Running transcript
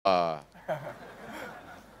Yeah,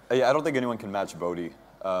 I don't think anyone can match b0aty.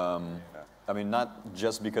 I mean, not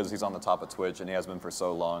just because he's on the top of Twitch and he has been for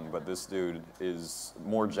so long, but this dude is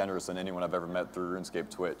more generous than anyone I've ever met through RuneScape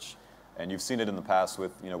Twitch. And you've seen it in the past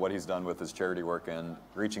with what he's done with his charity work and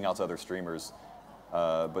reaching out to other streamers.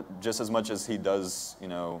 But just as much as he does, he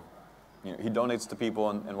donates to people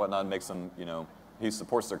and whatnot, and makes them, he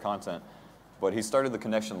supports their content. But he started the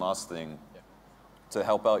connection loss thing to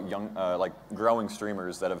help out young, like growing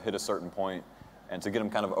streamers that have hit a certain point, and to get them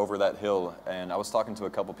kind of over that hill. And I was talking to a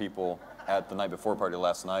couple people at the night before party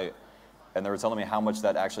last night, and they were telling me how much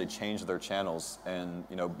that actually changed their channels and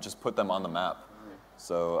just put them on the map.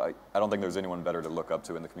 So I don't think there's anyone better to look up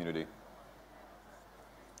to in the community.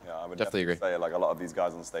 Yeah, I would Definitely agree. say like a lot of these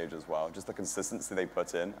guys on stage as well, just the consistency they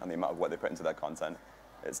put in and the amount of work they put into their content,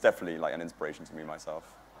 it's definitely like an inspiration to me myself.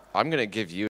 I'm going to give you